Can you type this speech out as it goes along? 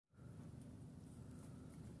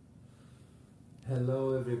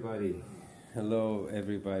Hello everybody. Hello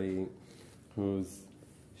everybody who's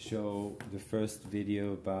show the first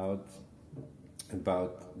video about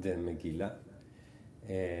the Megillah,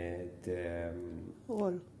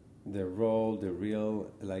 the role, the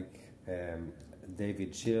real,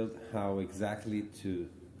 David Shield, how exactly to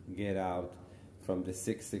get out from the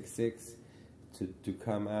 666 to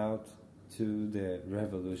come out to the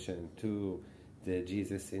revolution, to the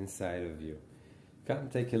Jesus inside of you. Come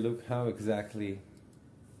take a look how exactly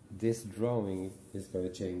this drawing is going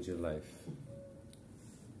to change your life.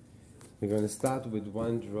 We're going to start with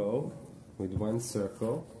one draw, with one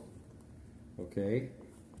circle, okay?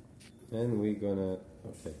 And we're going to,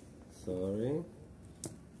 okay, sorry.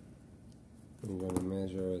 I'm going to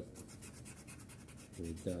measure it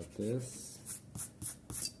without this.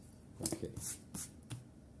 Okay,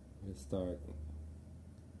 let's start.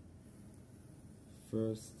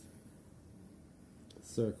 First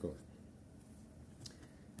circle,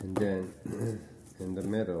 and then in the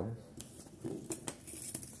middle,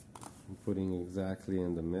 I'm putting exactly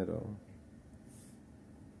in the middle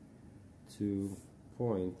 2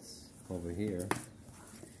 points over here,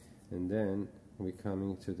 and then we're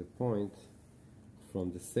coming to the point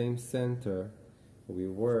from the same center we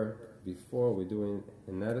were before. We're doing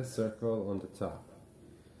another circle on the top,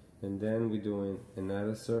 and then we're doing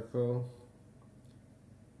another circle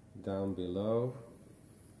down below,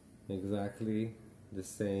 exactly the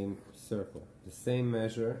same circle, the same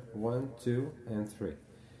measure, 1, 2, and 3,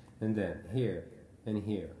 and then here and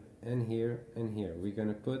here and here and here. We're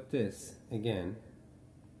gonna put this again.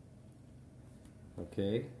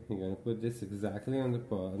 Okay, we're gonna put this exactly on the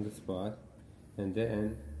spot, and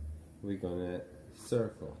then we're gonna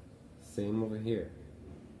circle. Same over here.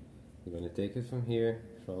 We're gonna take it from here,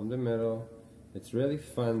 from the middle. It's really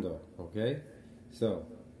fun though. Okay, so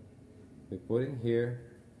we put it here,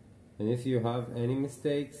 and if you have any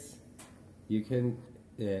mistakes, you can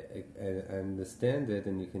understand it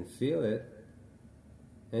and you can feel it.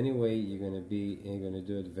 Anyway, you're gonna do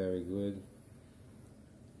it very good,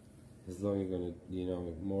 as long as you're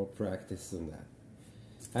gonna, more practice on that.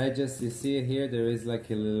 You see it here, there is like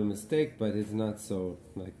a little mistake, but it's not so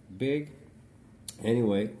big.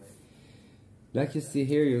 Anyway, like you see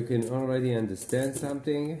here, you can already understand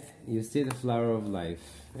something. You see the flower of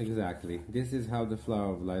life. Exactly. This is how the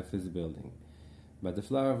flower of life is building. But the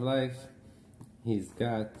flower of life, he's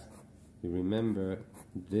got, you remember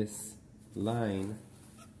this line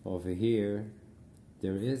over here.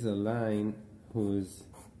 There is a line whose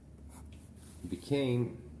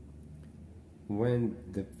became, when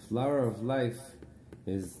the flower of life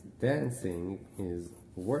is dancing, is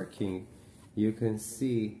working, you can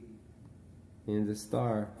see in the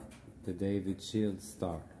star the David Shield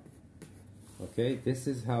star. Okay, this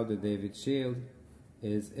is how the David Shield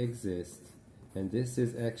exists, and this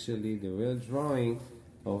is actually the real drawing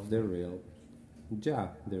of the real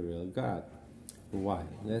Jah, the real God. Why?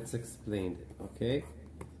 Let's explain it. Okay,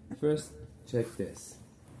 first check this.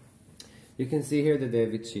 You can see here the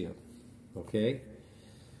David Shield. Okay,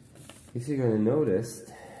 if you're gonna notice,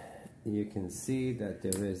 you can see that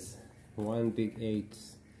there is one big 8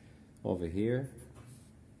 over here,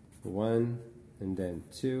 1, and then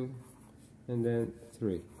 2, and then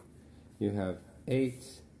 3. You have 8,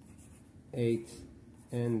 8,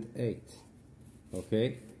 and 8.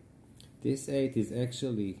 Okay, this 8 is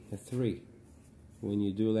actually a 3. When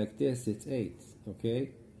you do like this, it's 8.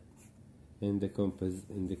 Okay, in the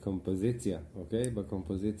compositia. Okay, but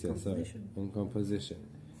compositia, sorry, in composition.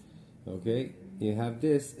 Okay, you have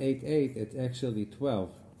this 8, 8. It's actually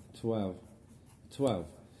 12, 12, 12.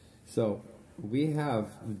 So we have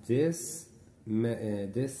this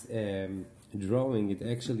drawing.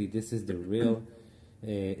 This is the real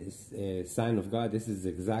sign of God. This is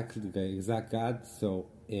exactly the exact God. So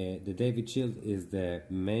the David Shield is the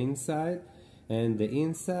main side, and the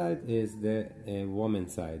inside is the woman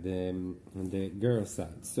side, the girl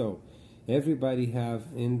side. So everybody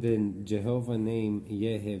have in the Jehovah name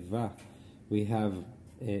Yeheva, we have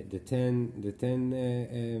the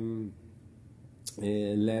 10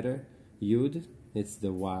 letter Yud, it's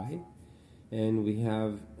the Y, and we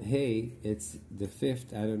have Hey, it's the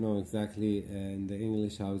 5th. I don't know exactly in the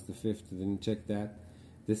English how is the 5th. I didn't check that.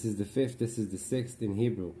 This is the 5th. This is the 6th in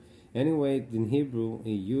Hebrew. Anyway, in Hebrew,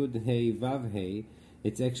 Yud Hey Vav Hey,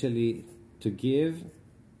 it's actually to give,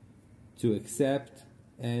 to accept,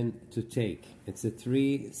 and to take. It's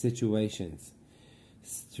 3 situations.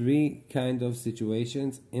 It's 3 kind of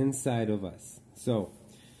situations inside of us. So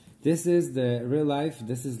this is the real life.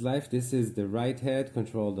 This is life. This is the right head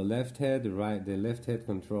control the left head. The left head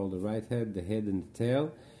control the right head, the head and the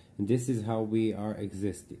tail. And this is how we are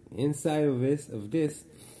existing. Inside of this,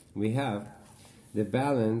 we have the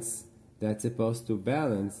balance that's supposed to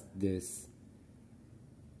balance this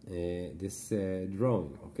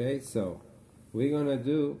drawing. Okay, so we're gonna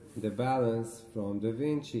do the balance from Da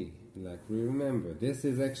Vinci. Like we remember, this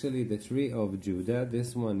is actually the tree of Judah.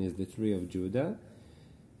 This one is the tree of Judah,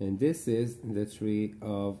 and this is the tree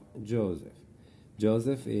of Joseph.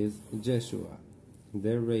 Joseph is Jeshua.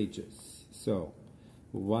 They're rages. So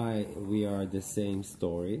why we are the same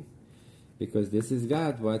story? Because this is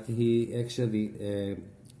God, what He actually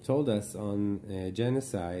told us on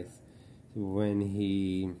genocide when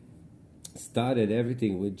He started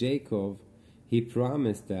everything with Jacob. He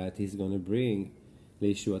promised that He's going to bring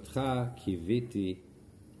Leishuatcha kiviti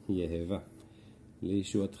Yeheva.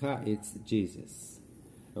 Leishuatcha, it's Jesus.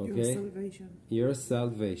 Okay? Your salvation. Your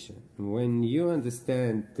salvation. When you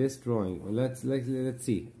understand this drawing, let's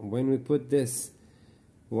see. When we put this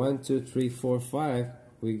 1, 2, 3, 4, 5,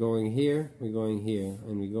 we're going here, we're going here,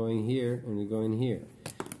 and we're going here, and we're going here.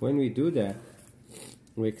 When we do that,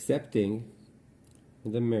 we're accepting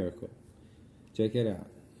the miracle. Check it out.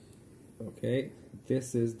 Okay,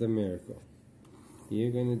 this is the miracle.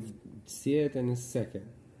 You're gonna see it in a second.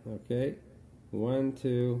 Okay, 1,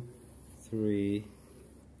 2, 3,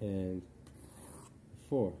 and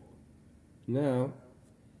 4. Now,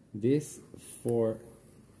 these 4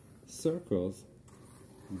 circles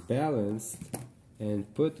balanced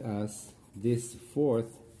and put us this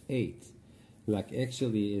 4th 8, like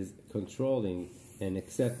actually is controlling and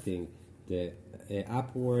accepting the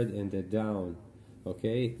upward and the down.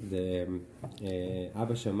 Okay, the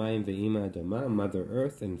Abba Shamayim ve'Ima Adama, Mother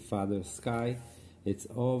Earth and Father Sky, it's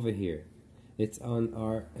over here. It's on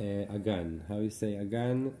our agan. How you say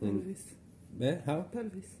agan? Pelvis. How?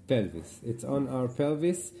 Pelvis. Pelvis. It's on our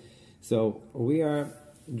pelvis. So we are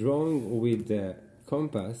drawing with the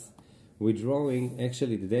compass. We're drawing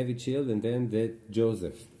actually the David shield and then the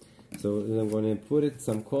Joseph. So I'm going to put it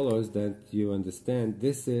some colors that you understand.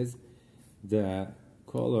 This is the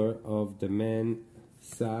color of the man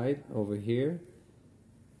side over here.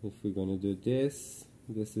 If we're going to do this,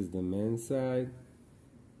 this is the man side.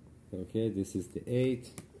 Okay, this is the 8.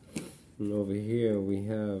 And over here we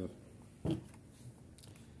have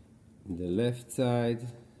the left side,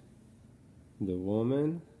 the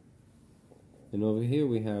woman. And over here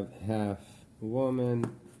we have half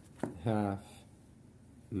woman, half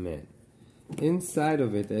man. Inside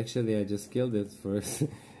of it, actually I just killed it first.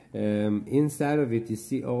 Inside of it you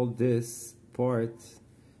see all this part,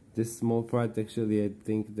 this small part. Actually I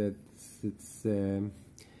think that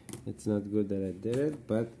it's not good that I did it,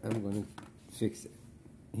 but I'm gonna fix it.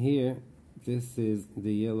 Here, this is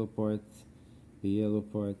the yellow part, the yellow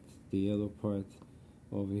part, the yellow part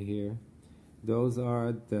over here. Those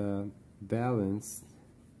are the balanced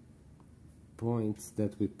points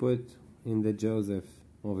that we put in the Joseph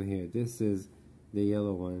over here. This is the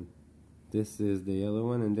yellow one. This is the yellow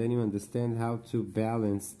one, and then you understand how to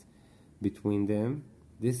balance between them.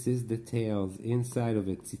 This is the tails inside of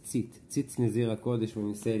it. Tzitzit. Tzitz Nezir HaKodesh when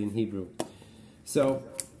you say it in Hebrew. So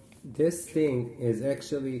this thing is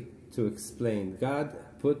actually to explain. God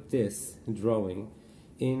put this drawing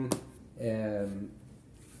in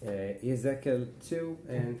Ezekiel 2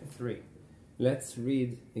 and 3. Let's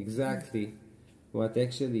read exactly what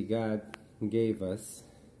actually God gave us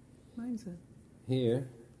here.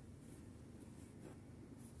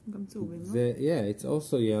 Yeah, it's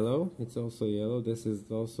also yellow. It's also yellow. This is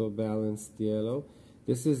also balanced yellow.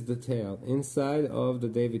 This is the tail inside of the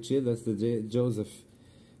David shield. That's the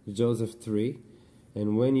Joseph 3.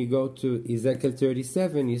 And when you go to Ezekiel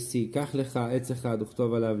 37, you see Kach lecha etz echad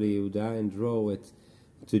uchtov alav leYehuda, and draw it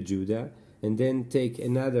to Judah, and then take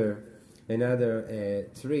another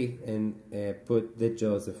 3 and put the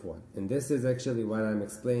Joseph one. And this is actually what I'm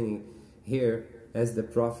explaining here as the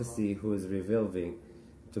prophecy who is revealing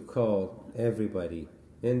to call everybody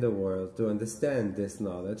in the world to understand this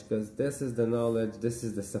knowledge, because this is the knowledge, this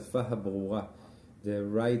is the Safah HaBarura, the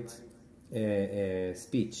right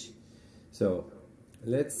speech. So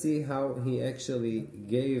let's see how he actually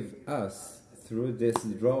gave us through this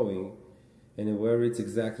drawing and where it's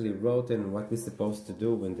exactly wrote and what we're supposed to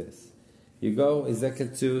do with this. You go Ezekiel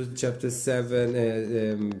 2, chapter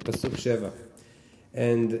 7, Pasuk 7,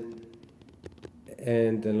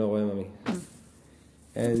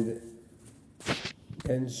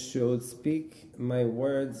 and should speak my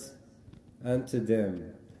words unto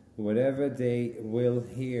them, whatever they will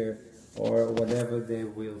hear or whatever they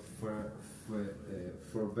will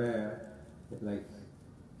forbear, like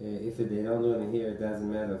if they don't want to hear, it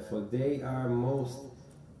doesn't matter, for they are most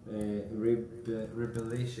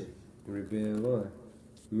rebellion.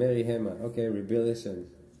 Mary Hema. Okay, rebellious.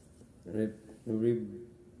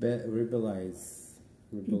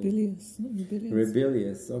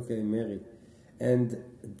 Rebellious. Okay, Mary. And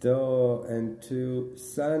to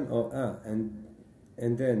son of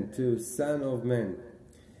and then to son of man,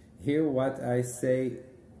 hear what I say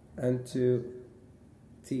unto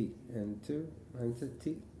thee, unto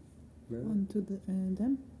thee, no? Unto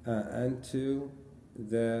them. Unto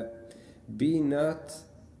the be not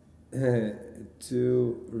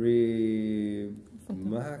to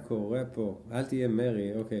מה קורה פה? אל תהיה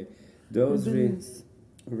מרי, okay. Those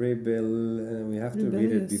we have to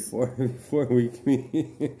read it before we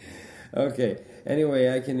okay.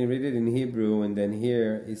 Anyway, I can read it in Hebrew, and then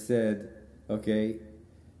here he said, okay,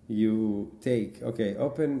 you take, okay,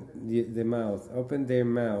 open the mouth, open their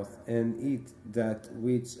mouth, and eat that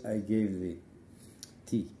which I gave thee.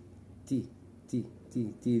 T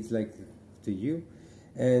is like to you.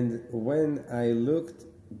 And when I looked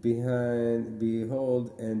behind,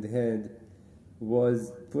 behold, and head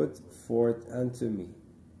was put forth unto me.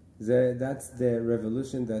 That's the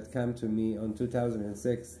revolution that came to me on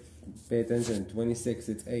 2006. Pay attention, 26,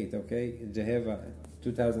 it's 8, okay? Jeheva,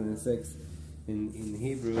 2006. In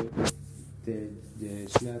Hebrew, the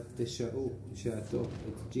Shnat Tesha'u, Sha'ato,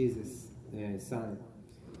 it's Jesus' son.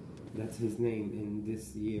 That's his name in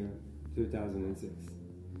this year, 2006,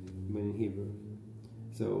 but in Hebrew.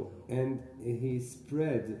 So, and he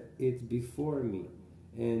spread it before me,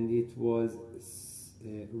 and it was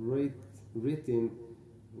written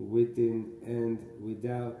within and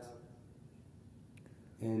without,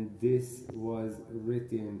 and this was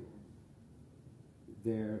written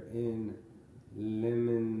there in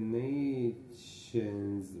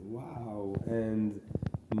Lamentations, wow, and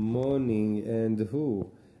mourning, and who?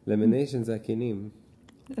 Lamentations הקינים.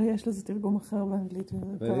 יש לזה תרגום אחר באנגלית,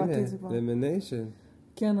 קראתי את זה כבר. Lamination.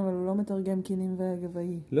 כן, אבל הוא לא מתרגם קינים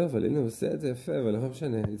וגבאי. לא, אבל הנה הוא עושה את זה יפה, אבל לא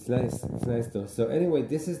משנה. It's nice though. So anyway,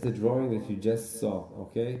 this is the drawing that you just saw,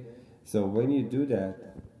 okay? So when you do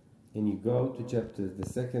that, and you go to chapter,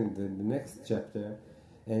 the next chapter,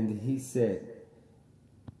 and he said,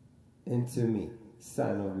 unto me,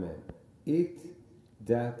 son of man, eat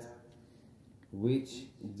that which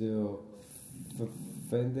thou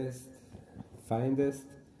findest,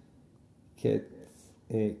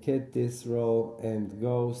 get this roll and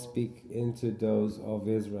go speak into those of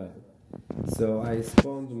Israel. So I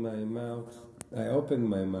opened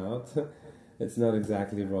my mouth. It's not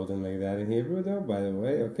exactly written like that in Hebrew though, by the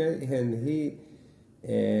way, okay? And he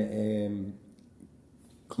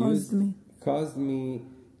caused me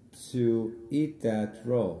to eat that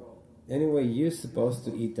roll. Anyway, you're supposed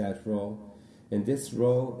to eat that roll. And this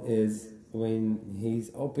roll is when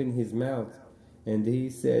he's opened his mouth and he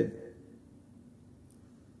said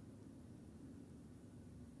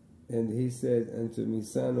unto me,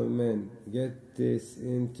 son of man, get this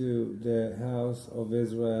into the house of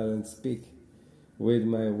Israel and speak with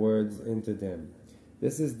my words into them.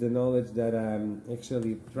 This is the knowledge that I'm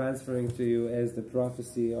actually transferring to you as the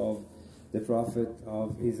prophecy of the prophet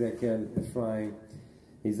of Ezekiel, Ephraim,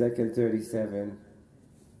 Ezekiel 37.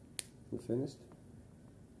 You finished?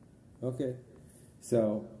 Okay.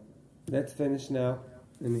 So, let's finish now.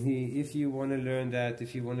 And if you want to learn that,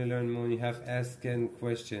 if you want to learn more, you have asking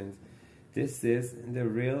questions. This is the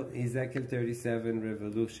real Ezekiel 37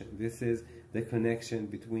 revolution. This is the connection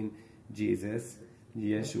between Jesus,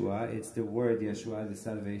 Yeshua, it's the word Yeshua, the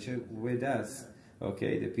salvation, with us.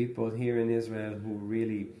 Okay, the people here in Israel who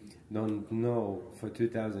really don't know for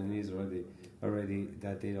 2,000 years already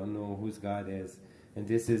that they don't know whose God is. And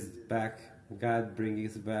this is back, God bringing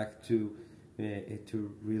us back to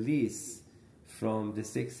release from the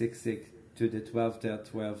 666 to the 12.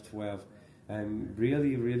 I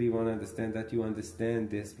really want to understand that you understand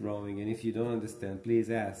this drawing, and if you don't understand, please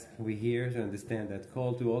ask. We're here to understand that.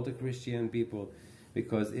 Call to all the Christian people,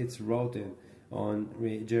 because it's written on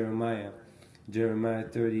Jeremiah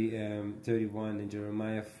 31 and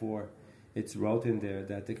Jeremiah 4. It's written there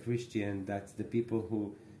that the Christian, that's the people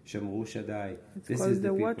who Shamru Shaddai. This is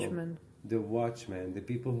the watchman. The watchman, the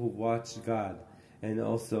people who watch God, and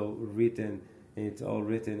also written. It's all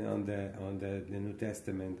written on the New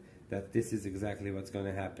Testament that this is exactly what's going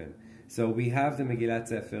to happen. So we have the Megillat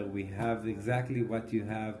Sefer, we have exactly what you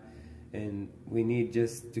have, and we need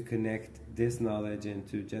just to connect this knowledge and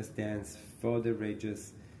to just dance for the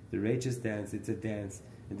righteous dance. It's a dance,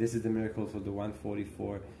 and this is the miracle for the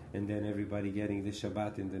 144, and then everybody getting the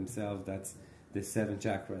Shabbat in themselves. That's the 7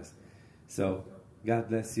 chakras. So God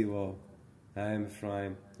bless you all. I am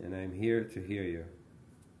Ephraim, and I'm here to hear you.